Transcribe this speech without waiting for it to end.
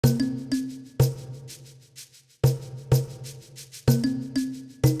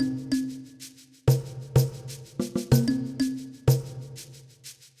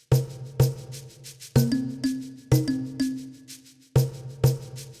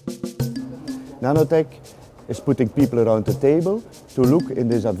NANO-TEC is putting people around the table to look in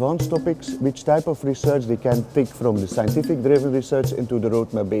these advanced topics which type of research they can take from the scientific-driven research into the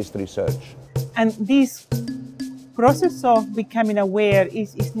roadmap-based research. And this process of becoming aware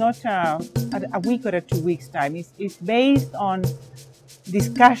is not a week or a 2 weeks time. It's based on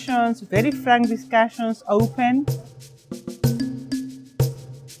discussions, very frank discussions, open.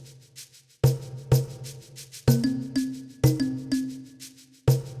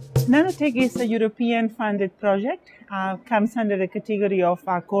 NANO-TEC is a European-funded project, comes under the category of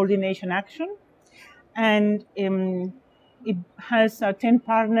coordination action, and it has 10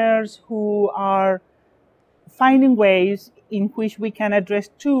 partners who are finding ways in which we can address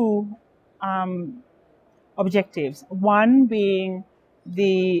two objectives. One being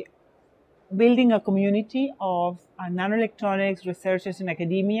the building a community of nanoelectronics researchers in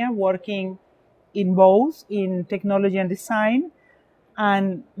academia working in both in technology and design.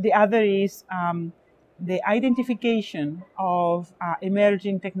 And the other is the identification of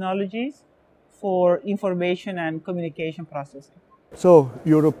emerging technologies for information and communication processing. So,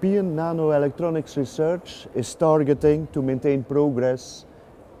 European nanoelectronics research is targeting to maintain progress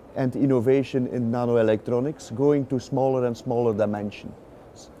and innovation in nanoelectronics, going to smaller and smaller dimensions.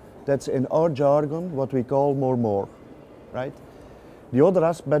 That's in our jargon what we call more, right? The other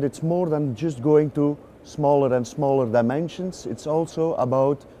aspect, it's more than just going to smaller and smaller dimensions. It's also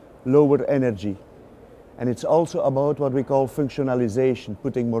about lower energy. And it's also about what we call functionalization,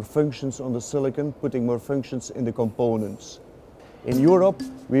 putting more functions on the silicon, putting more functions in the components. In Europe,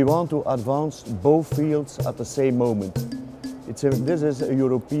 we want to advance both fields at the same moment. This is a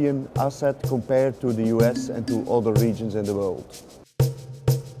European asset compared to the US and to other regions in the world.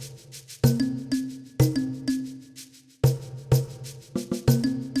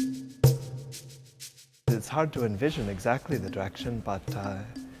 It's hard to envision exactly the direction, but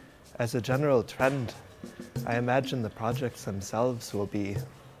as a general trend, I imagine the projects themselves will be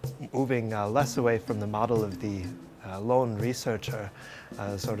moving less away from the model of the lone researcher,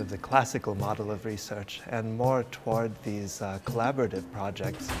 sort of the classical model of research, and more toward these collaborative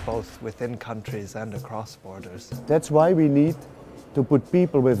projects, both within countries and across borders. That's why we need to put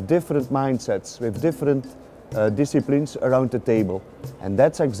people with different mindsets, with different disciplines around the table. And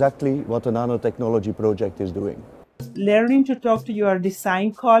that's exactly what the nanotechnology project is doing. Learning to talk to your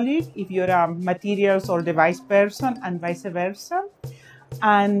design colleague, if you're a materials or device person, and vice versa.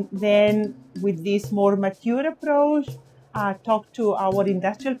 And then with this more mature approach, talk to our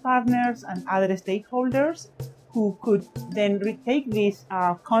industrial partners and other stakeholders who could then retake these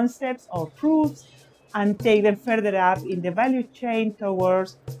concepts or proofs and take them further up in the value chain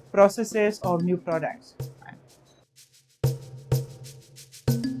towards processes or new products.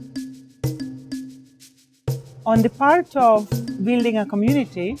 On the part of building a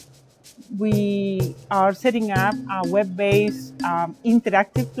community, we are setting up a web-based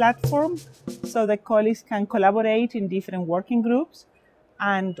interactive platform so that colleagues can collaborate in different working groups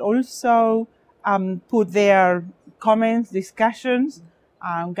and also put their comments, discussions,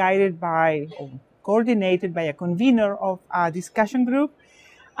 guided by or coordinated by a convener of a discussion group,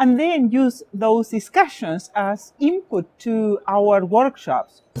 and then use those discussions as input to our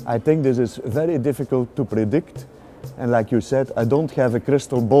workshops. I think this is very difficult to predict. And like you said, I don't have a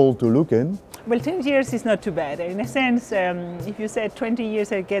crystal ball to look in. Well, 10 years is not too bad. In a sense, if you said 20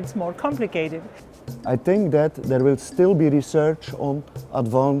 years, it gets more complicated. I think that there will still be research on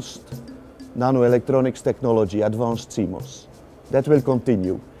advanced nanoelectronics technology, advanced CMOS. That will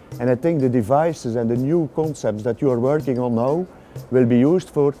continue. And I think the devices and the new concepts that you are working on now will be used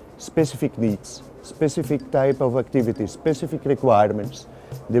for specific needs, specific type of activities, specific requirements.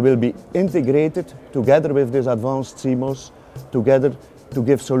 They will be integrated together with this advanced CMOS, together to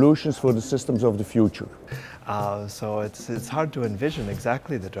give solutions for the systems of the future. So it's hard to envision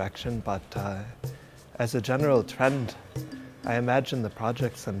exactly the direction, but as a general trend, I imagine the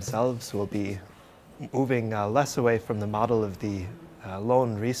projects themselves will be moving less away from the model of the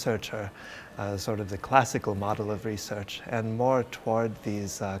lone researcher, sort of the classical model of research, and more toward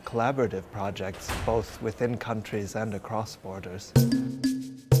these collaborative projects, both within countries and across borders.